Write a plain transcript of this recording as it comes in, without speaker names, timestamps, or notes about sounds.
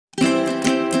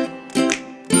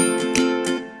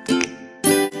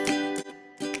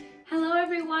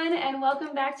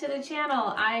welcome back to the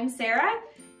channel. I'm Sarah,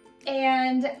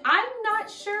 and I'm not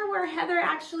sure where Heather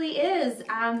actually is.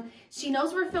 She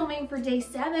knows we're filming for day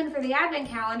 7 for the advent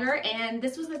calendar, and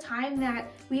this was the time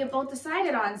that we had both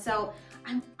decided on, so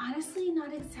I'm honestly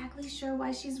not exactly sure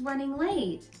why she's running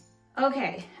late.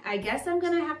 Okay, I guess I'm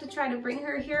gonna have to try to bring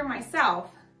her here myself.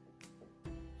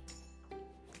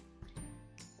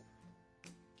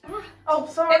 Oh,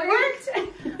 sorry. It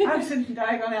worked! I was in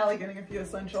Diagon Alley getting a few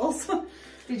essentials.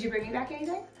 Did you bring me back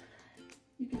anything?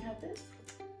 You can have this.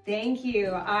 Thank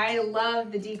you. I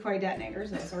love the decoy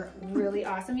detonators. Those are really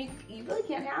awesome. You really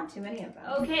can't have too many of them.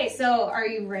 Okay, so are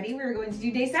you ready? We're going to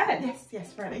do day 7.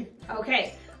 Yes, ready.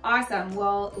 Okay, awesome.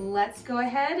 Well, let's go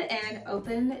ahead and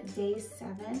open day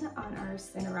 7 on our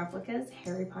Cinereplicas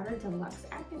Harry Potter Deluxe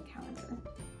Advent Calendar.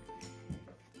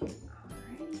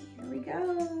 Alrighty, here we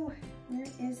go. Where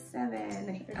is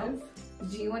 7? Oh,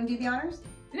 do you want to do the honors?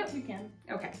 Yep, you can.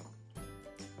 Okay.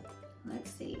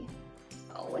 Let's see.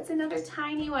 Oh, it's another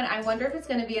tiny one. I wonder if it's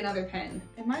going to be another pen.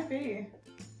 It might be.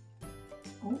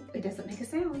 Oh, it doesn't make a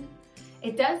sound.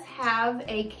 It does have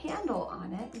a candle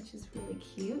on it, which is really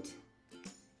cute.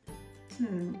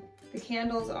 The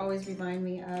candles always remind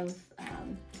me of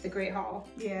the Great Hall.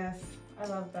 Yes, I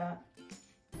love that.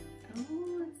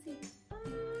 Oh, let's see.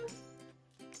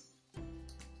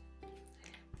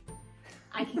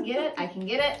 I can get it. I can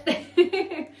get it.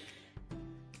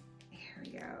 Here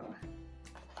we go.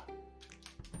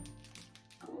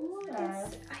 Oh,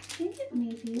 I think it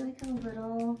may be like a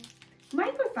little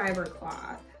microfiber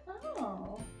cloth.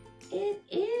 Oh. It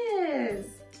is.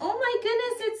 Oh my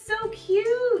goodness, it's so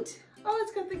cute. Oh,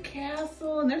 it's got the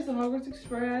castle, and there's the Hogwarts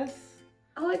Express.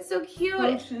 Oh, it's so cute.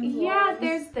 Potions, yeah, walls.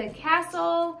 there's the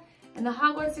castle and the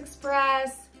Hogwarts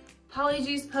Express,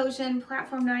 Polyjuice Potion,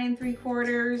 Platform 9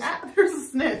 3/4. Ah, there's a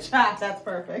snitch. Ah, that's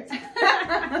perfect.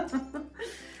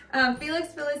 Felix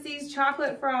Felicis,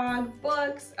 Chocolate Frog,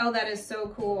 books. Oh, that is so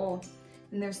cool.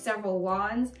 And there's several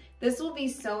wands. This will be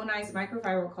so nice.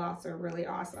 Microfiber cloths are really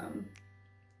awesome.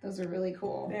 Those are really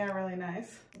cool. They are really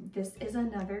nice. This is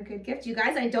another good gift. You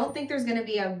guys, I don't think there's gonna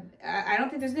be a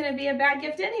bad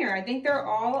gift in here. I think they're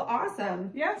all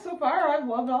awesome. Yeah, so far I've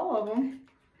loved all of them.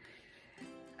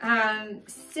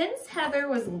 Since Heather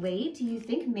was late, do you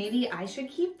think maybe I should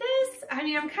keep this? I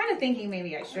mean, I'm kind of thinking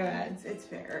maybe I should. It's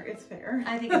fair. It's fair.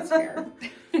 I think it's fair.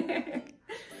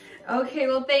 Okay,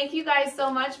 well, thank you guys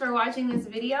so much for watching this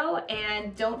video,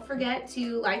 and don't forget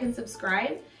to like and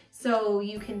subscribe so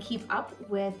you can keep up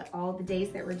with all the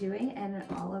days that we're doing and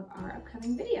all of our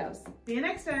upcoming videos. See you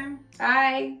next time.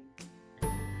 Bye.